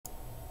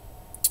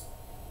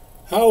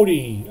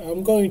Howdy,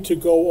 I'm going to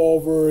go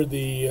over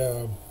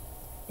the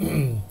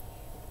Team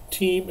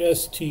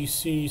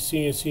STC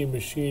CNC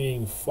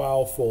Machining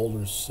file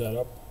folder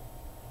setup.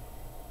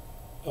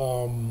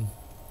 So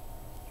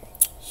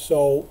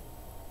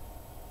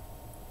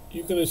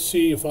you're going to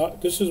see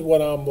this is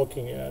what I'm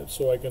looking at,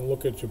 so I can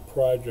look at your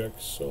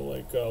projects. So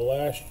like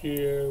last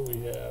year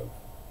we have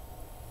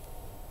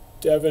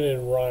Devin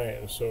and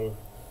Ryan. So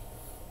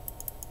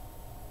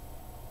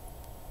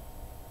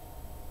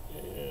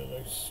and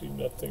I see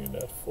nothing in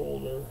that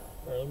folder.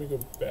 All right, let me go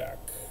back.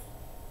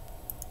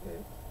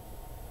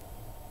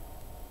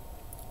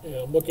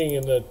 Yeah, I'm looking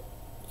in the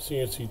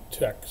CNC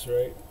text,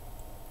 right?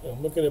 And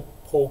I'm looking at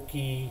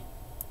Pokey.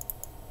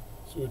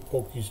 See what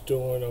Pokey's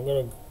doing. I'm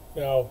gonna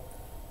now.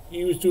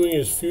 He was doing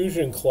his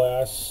fusion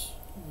class.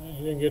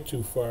 He didn't get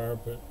too far,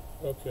 but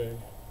okay.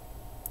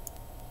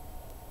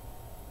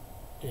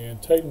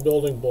 And Titan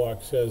Building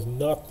Blocks has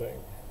nothing.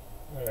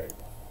 All right.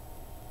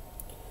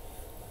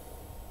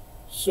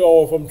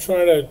 So if I'm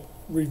trying to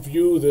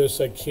review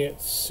this, I can't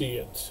see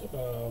it.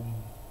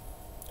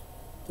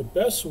 The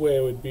best way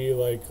would be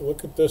like,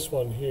 look at this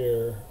one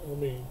here. Let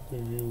me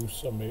review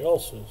somebody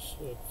else's.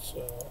 It's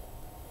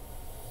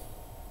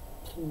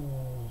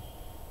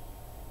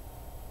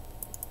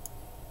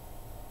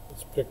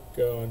let's pick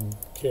on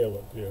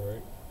Caleb here,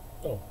 right?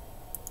 Oh,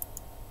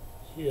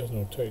 he has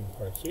no Titan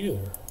parts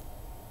either.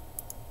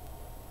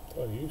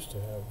 Thought he used to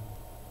have them.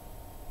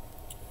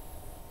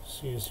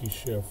 CNC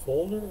share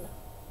folder.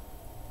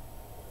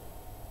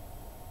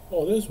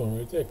 Oh, there's one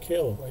right there,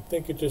 Caleb. I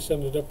think it just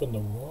ended up in the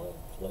wrong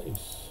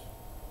place.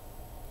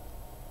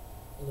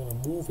 I'm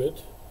going to move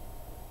it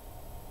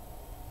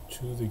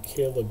to the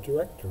Caleb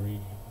directory.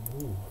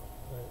 Move.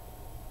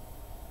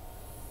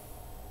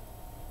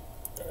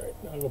 All right,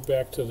 now I'll go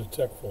back to the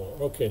tech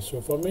folder. Okay, so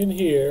if I'm in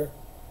here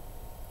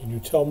and you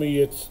tell me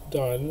it's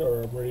done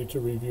or I'm ready to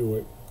review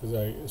it, because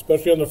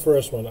especially on the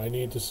first one, I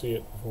need to see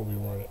it before we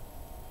run it.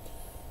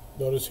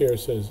 Notice here it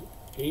says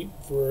 8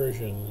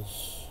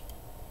 versions.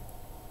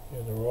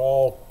 And they're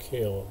all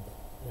Caleb.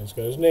 And it's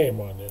got his name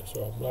on there,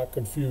 so I'm not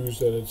confused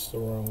that it's the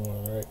wrong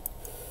one, right?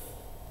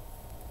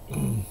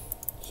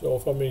 So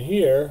if I'm in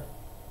here,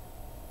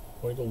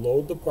 I'm going to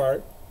load the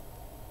part.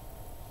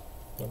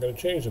 I'm not going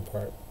to change the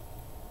part.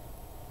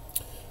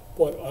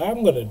 What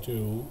I'm going to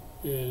do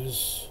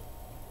is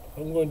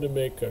I'm going to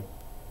make a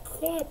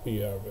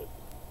copy of it.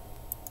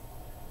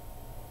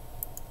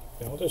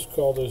 Now I'll just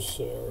call this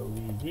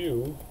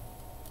review.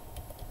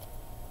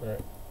 All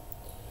right.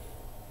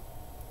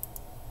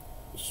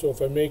 So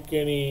if I make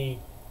any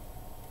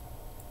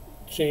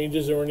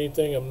changes or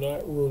anything, I'm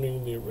not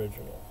ruining the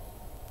original.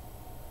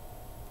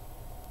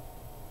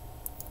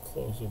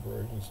 Close the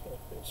versions.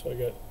 Okay, so I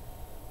got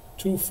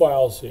 2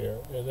 files here,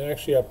 and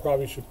actually I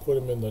probably should put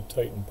them in the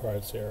Titan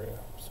parts area.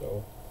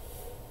 So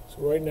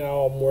right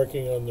now I'm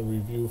working on the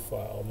review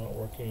file. I'm not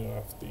working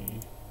off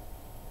I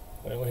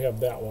only have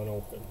that one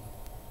open.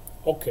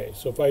 Okay,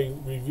 so if I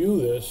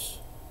review this,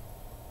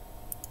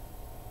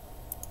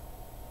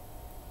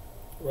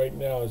 right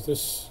now, as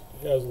this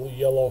has a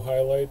yellow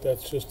highlight,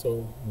 that's just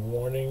a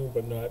warning,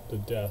 but not the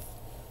death.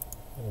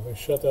 And if I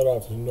shut that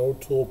off, there's no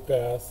tool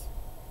path,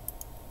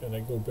 and I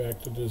go back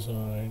to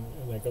design,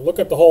 and I can look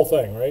at the whole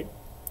thing, right?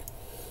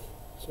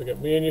 So I got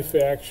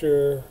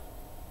manufacture,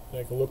 and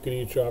I can look at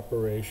each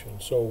operation.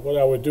 So what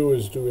I would do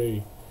is do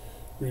a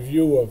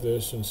review of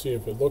this and see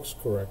if it looks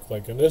correct.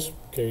 Like in this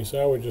case,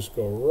 I would just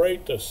go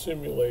right to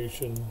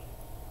simulation,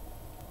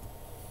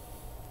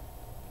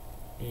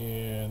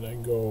 and I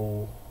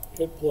go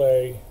hit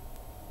play,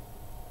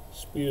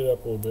 speed it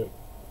up a little bit.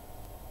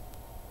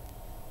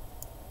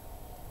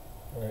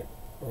 Alright,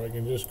 or I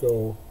can just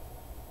go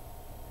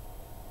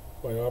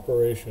by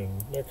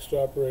operation, next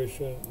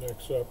operation,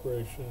 next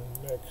operation,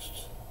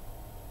 next.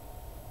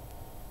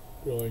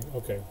 Really?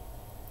 Okay.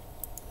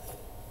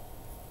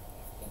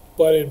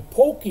 But in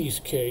Pokey's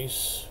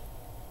case,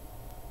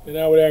 and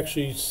I would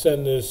actually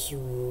send this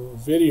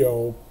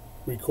video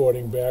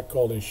recording back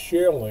called a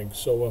share link.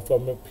 So if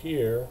I'm up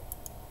here,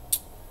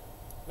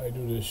 I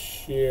do this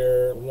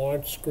share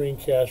launch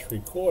screencast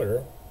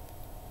recorder.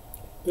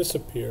 This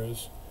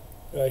appears,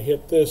 and I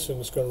hit this,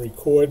 and it's going to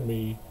record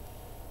me.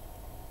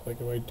 Like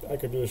if I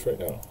can do this right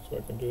now. So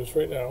I can do this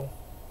right now.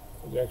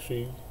 It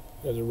actually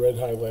has a red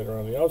highlighter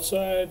on the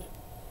outside,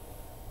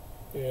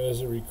 and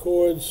as it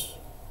records,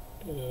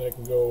 and then I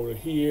can go to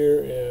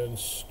here and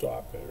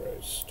stop it.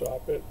 Right,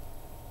 stop it,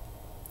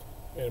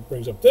 and it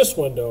brings up this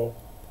window.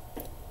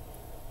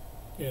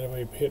 And if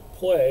I hit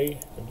play,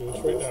 I can do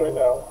this right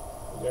now.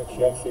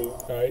 Actually,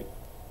 alright,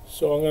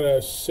 so I'm going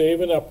to save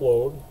and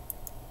upload,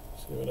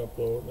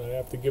 and I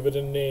have to give it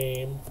a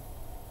name,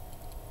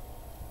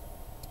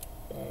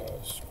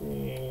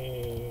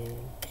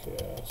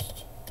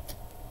 screencast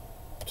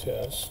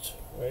test,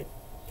 right?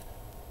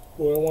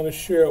 Who I want to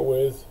share it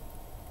with,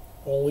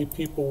 only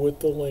people with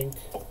the link.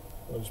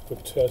 I'll just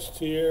put test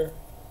here,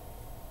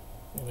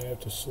 and I have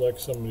to select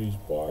some of these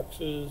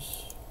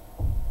boxes.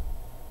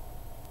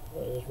 It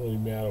doesn't really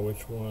matter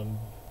which one.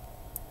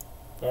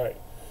 Alright.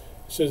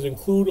 It says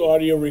include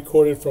audio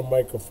recorded from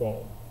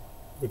microphone,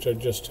 which I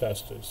just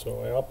tested.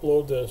 So I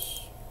upload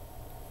this.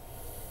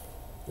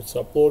 It's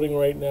uploading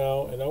right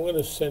now, and I'm going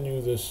to send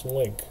you this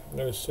link. I'm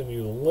going to send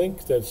you the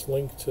link that's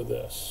linked to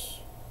this.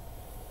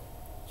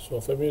 So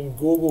if I'm in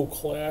Google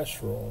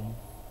Classroom,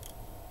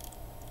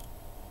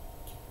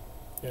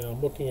 and I'm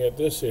looking at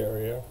this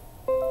area,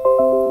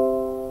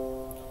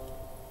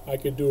 I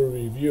could do a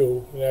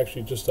review. It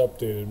actually just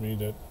updated me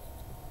that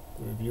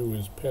the review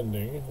is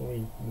pending. Let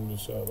me move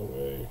this out of the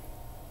way.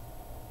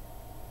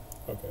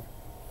 Okay.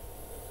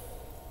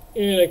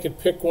 And I could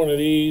pick one of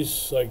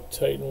these, like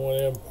Titan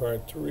 1M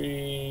Part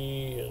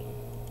 3 and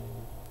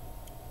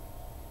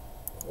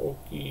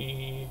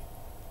Pokey,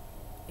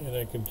 and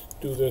I could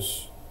do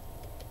this,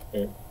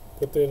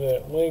 put in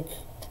that link,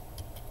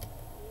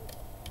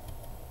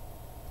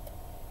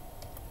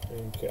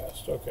 and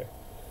cast, okay.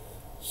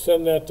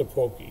 Send that to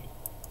Pokey,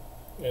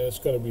 and it's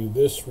going to be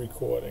this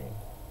recording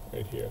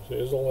right here. So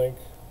there's a link.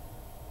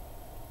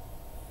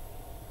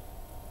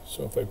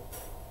 So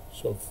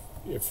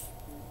if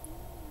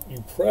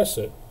you press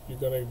it, you're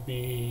going to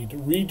be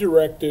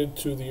redirected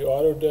to the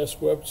Autodesk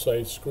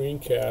website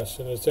screencast,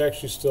 and it's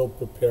actually still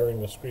preparing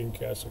the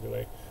screencast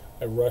because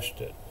I rushed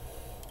it.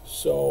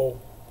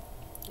 So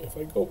if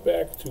I go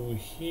back to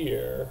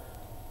here,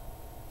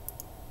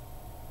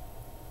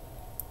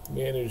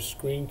 manage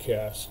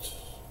screencast,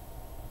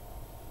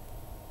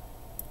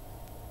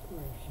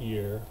 right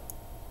here,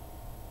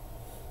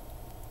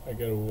 I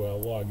got to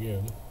log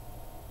in.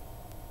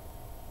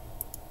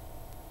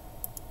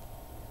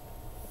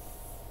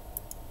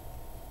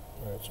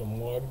 Alright, so I'm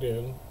logged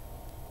in.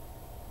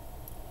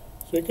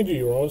 So you can do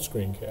your own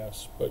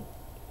screencasts, but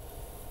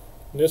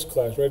in this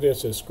class, right there it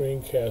says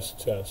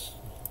screencast test.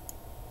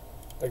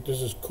 Like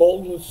this is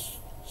Colton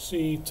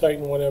C.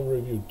 Titan 1M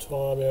review,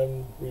 Tom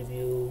M.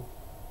 review.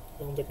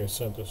 I don't think I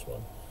sent this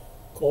one.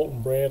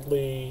 Colton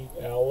Brantley,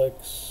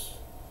 Alex,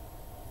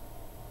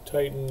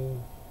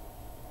 Titan,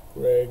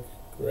 Greg,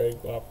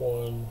 Op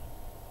 1,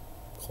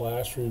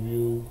 class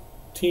review,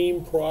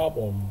 team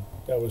problem,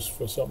 that was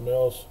for something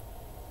else.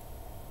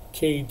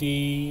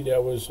 KD,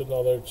 that was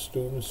another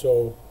student.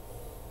 So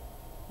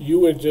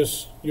you're going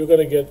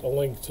to get a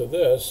link to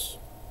this,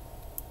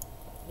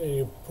 and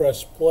you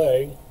press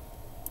play,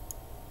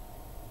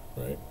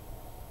 right?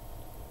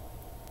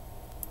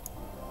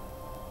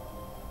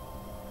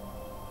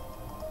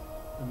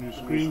 A new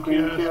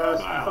screencast.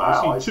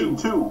 Wow, I see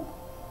two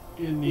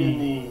in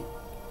the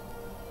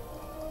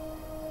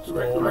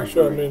So I'm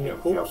sure I'm in.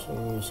 Oops, I'm going to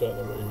lose that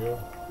over here.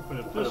 Open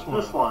up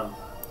this one.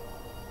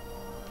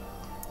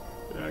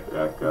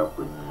 Back up.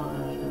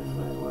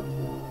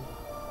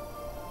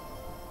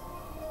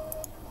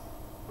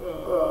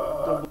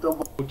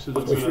 Double to the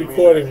It's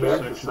recording me.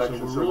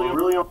 section. So we're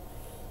really on.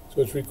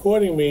 So it's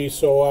recording me,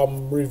 so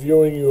I'm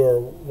reviewing your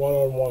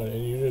one-on-one,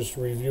 and you just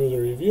review the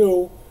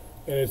review,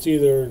 and it's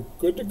either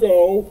good to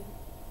go,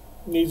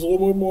 needs a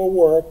little bit more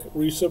work,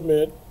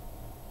 resubmit,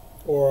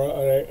 or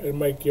it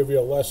might give you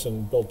a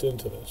lesson built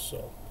into this.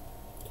 So,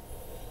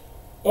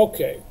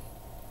 okay.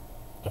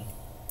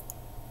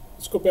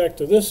 Let's go back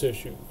to this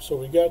issue. So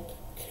we got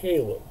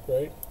Caleb,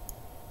 right?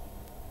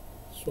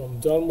 So I'm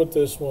done with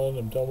this one.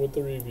 I'm done with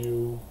the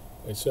review.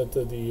 I sent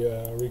to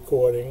the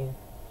recording.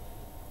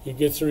 He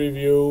gets a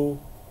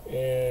review,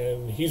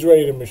 and he's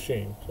ready to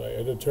machine. So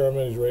I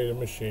determined he's ready to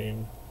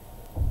machine.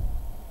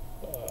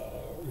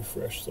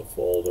 Refresh the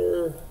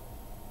folder.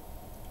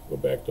 Go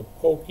back to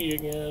Pokey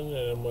again,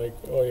 and I'm like,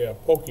 oh yeah,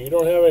 Pokey, you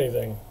don't have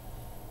anything.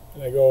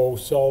 And I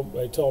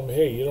tell him,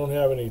 hey, you don't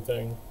have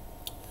anything.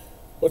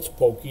 What's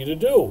Pokey to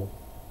do?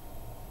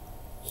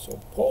 So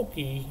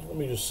Pokey, let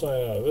me just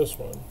sign out of this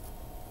one.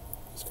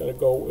 It's got to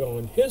go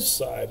on his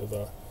side of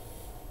the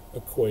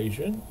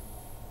equation,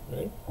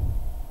 right?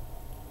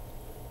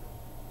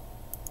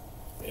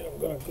 And I'm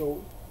going to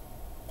go,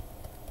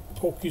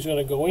 Pokey's going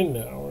to go in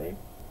now, right?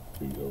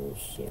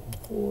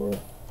 3074,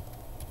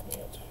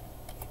 that.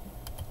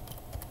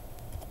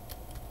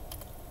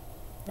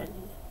 Right.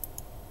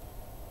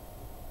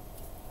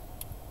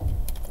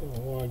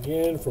 Log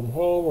in from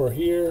home or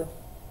here.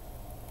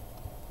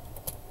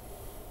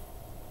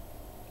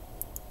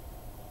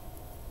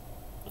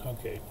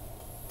 Okay.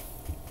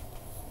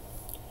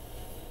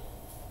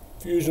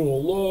 Fusion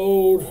will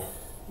load.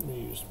 Let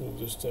me just move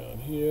this down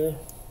here.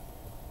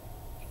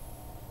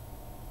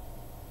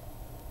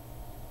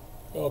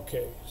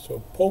 Okay,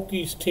 so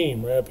Pokey's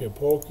team, right up here.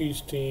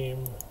 Pokey's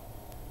team.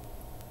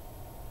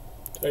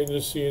 Tighten the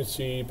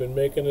CNC. Been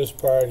making this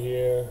part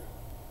here.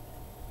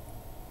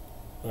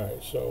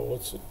 Alright, so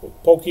let's see.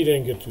 Pokey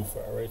didn't get too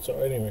far, right? So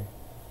anyway.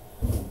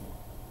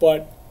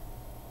 But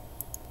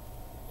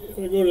if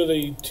we go to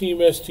the team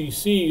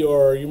STC,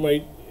 or you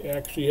might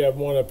actually have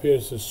one up here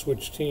that says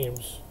switch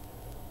teams.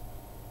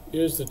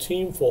 Here's the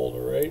team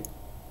folder, right?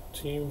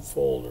 Team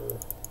folder.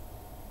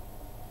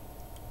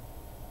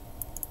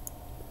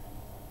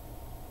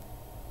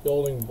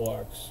 Building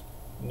blocks.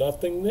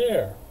 Nothing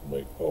there. I'm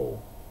like,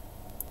 oh.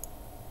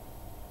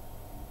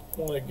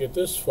 I want to get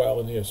this file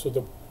in here.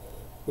 So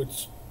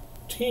with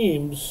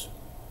teams,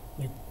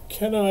 you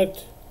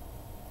cannot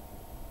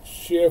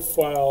share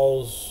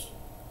files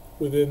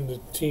within the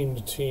team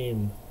to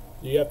team.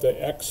 You have to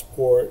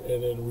export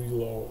and then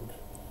reload.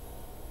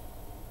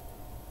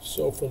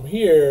 So from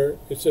here,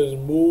 it says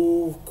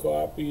move,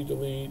 copy,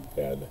 delete,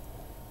 add.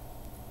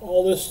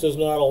 All this does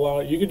not allow,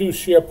 you can do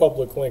share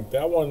public link.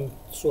 That one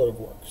sort of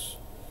works.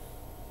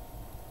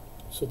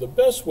 So the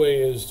best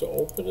way is to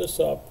open this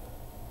up,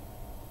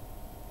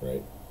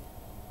 right?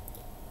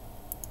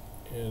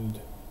 And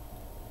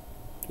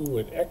do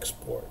an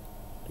export.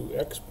 Do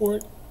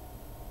export.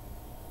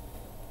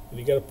 And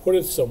you got to put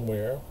it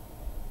somewhere,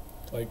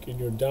 like in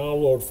your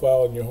download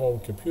file in your home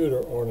computer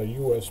or on a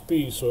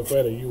USB. So if I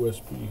had a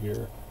USB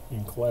here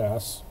in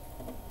class,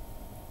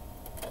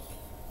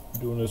 I'm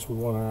doing this with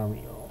one arm,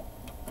 you know.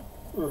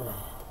 Ugh.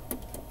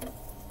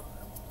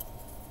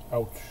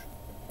 Ouch.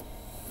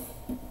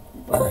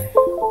 Alright.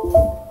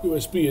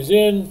 USB is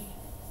in.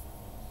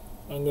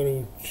 I'm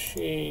going to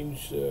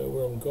change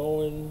where I'm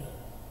going.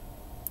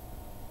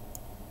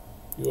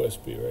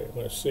 USB, right? I'm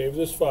going to save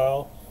this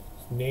file.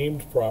 It's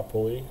named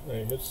properly.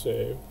 Right, hit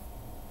save.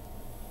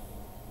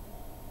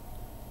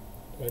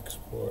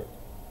 Export.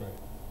 Right.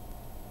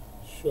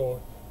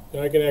 Show.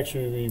 Now I can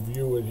actually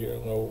review it here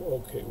and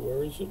go, okay,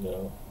 where is it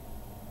now?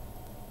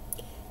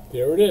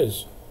 There it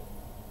is.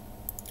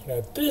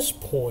 At this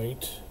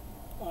point,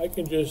 I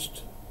can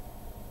just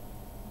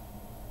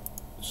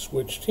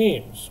switch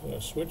teams. I'm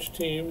going to switch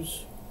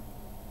teams.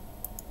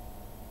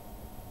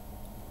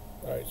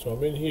 Alright, so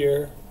I'm in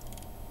here.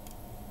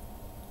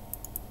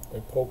 My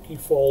Pokey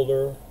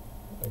folder.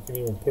 I can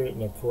even put it in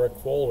the correct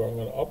folder. I'm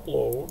going to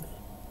upload.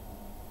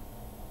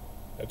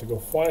 I have to go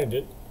find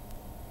it.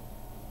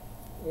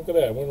 Look at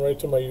that, it went right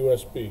to my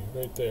USB,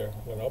 right there.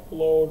 I'm going to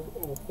upload,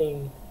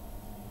 open,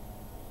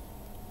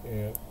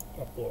 and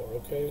upload,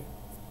 okay?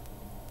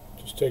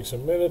 Just takes a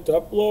minute to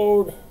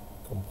upload,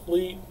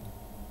 complete,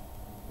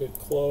 hit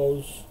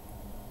close.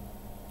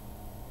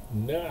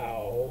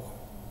 Now,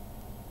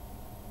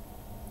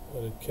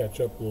 let it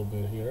catch up a little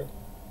bit here.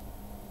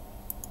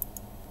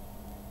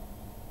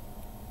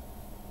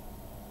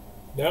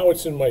 Now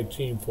it's in my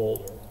team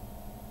folder.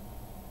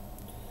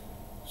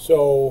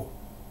 So,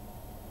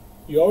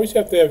 you always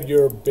have to have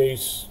your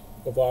base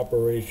of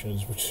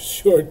operations, which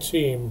is your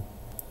team.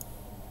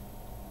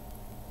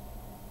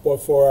 But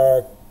for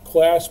our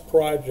class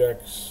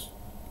projects,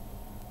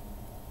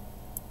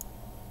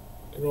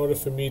 in order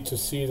for me to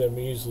see them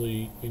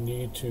easily, you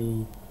need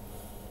to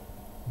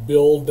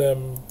build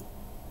them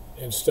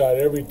and start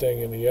everything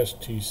in the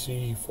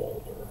STC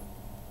folder.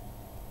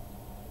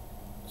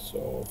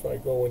 So if I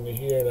go into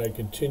here and I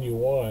continue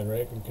on,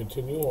 right, I can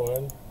continue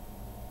on,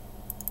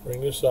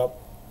 bring this up.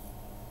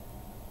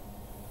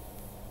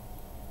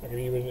 I can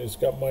even, it's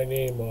got my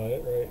name on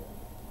it, right?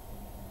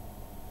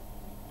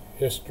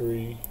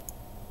 History,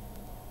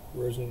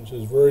 version, it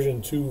says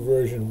version 2,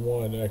 version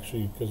 1,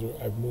 actually, because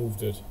I've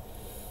moved it.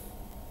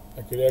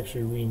 I could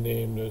actually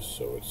rename this,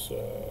 so it's,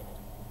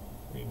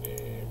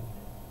 rename,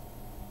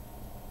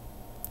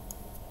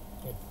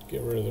 I'll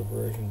get rid of the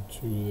version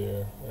 2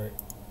 there, right?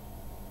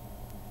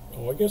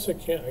 Oh, I guess I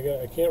can't,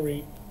 I can't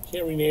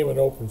rename an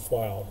open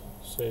file.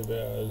 Save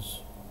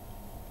as,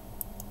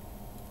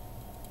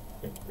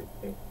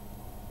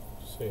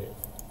 save.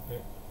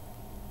 Right.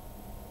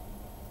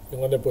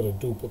 You'll end up with a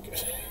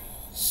duplicate.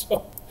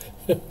 So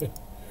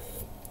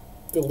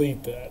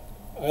delete that.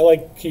 I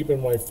like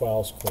keeping my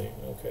files clean.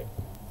 Okay.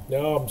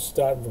 Now I'm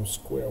starting from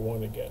square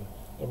one again.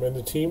 I'm in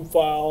the team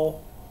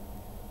file.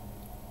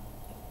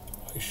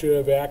 I should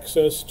have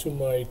access to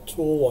my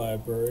tool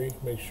library.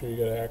 Make sure you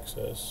got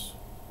access.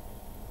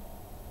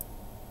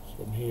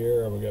 So I'm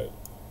here. I've got,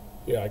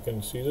 yeah, I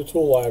can see the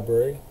tool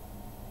library.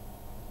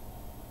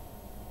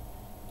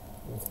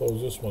 We'll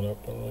close this one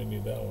up. Don't really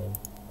need that one.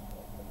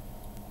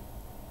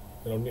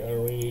 I don't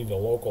really need the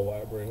local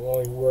library. I'm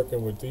only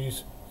working with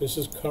these. This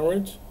is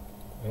current.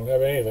 I don't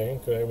have anything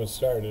because I haven't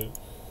started.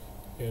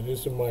 And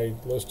these are my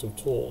list of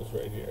tools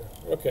right here.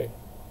 Okay,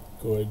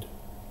 good.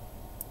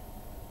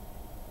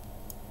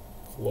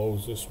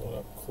 Close this one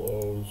up.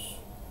 Close.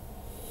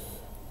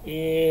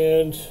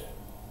 And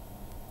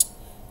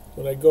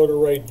when I go to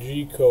write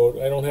G code,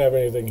 I don't have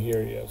anything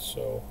here yet,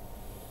 so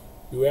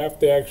you have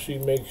to actually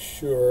make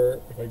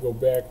sure, if I go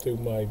back to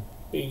my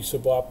base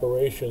of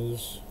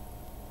operations,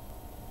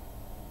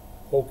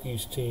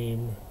 Pokey's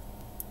team,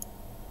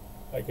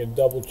 I can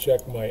double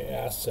check my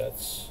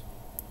assets.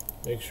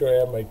 Make sure I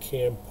have my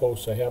CAM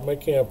posts. I have my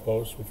CAM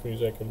posts, which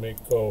means I can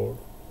make code,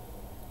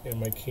 and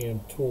my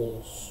CAM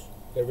tools.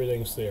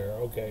 Everything's there,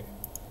 okay.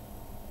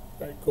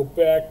 All right, go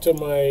back to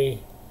my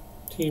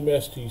team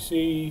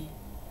STC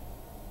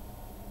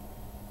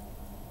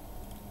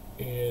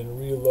and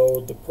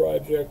reload the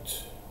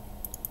project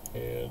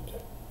and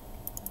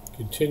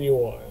continue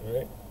on,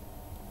 right?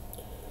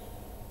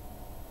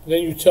 And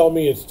then you tell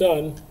me it's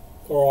done,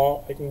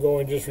 or I can go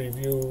and just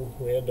review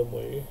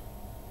randomly,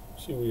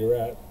 see where you're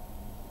at.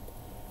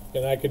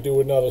 And I could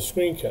do another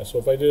screencast. So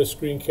if I did a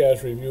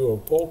screencast review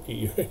of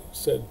Pokey,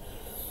 said,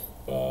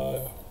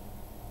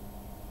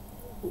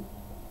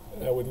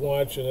 I would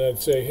watch and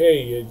I'd say,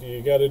 hey,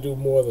 you got to do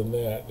more than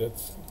that.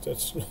 That's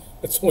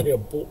that's only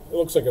it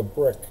looks like a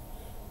brick.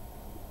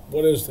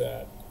 What is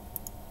that?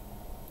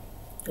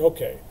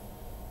 Okay,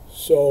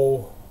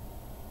 so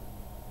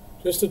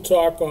just to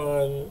talk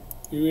on,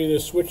 you're either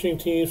switching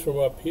teams from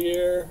up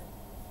here,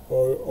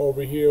 or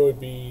over here would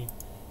be,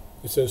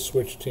 it says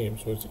switch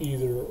teams, so it's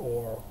either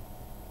or.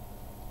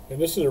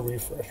 And this is a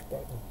refresh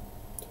button.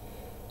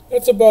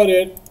 That's about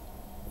it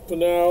for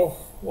now.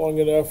 Long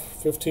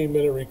enough,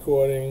 15-minute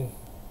recording.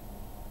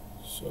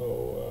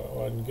 So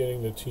on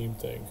getting the team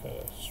thing kind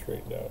of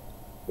straightened out.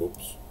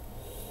 Oops.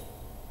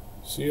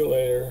 See you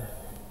later.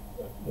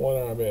 One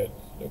arm Ed.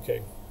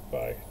 Okay,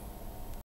 bye.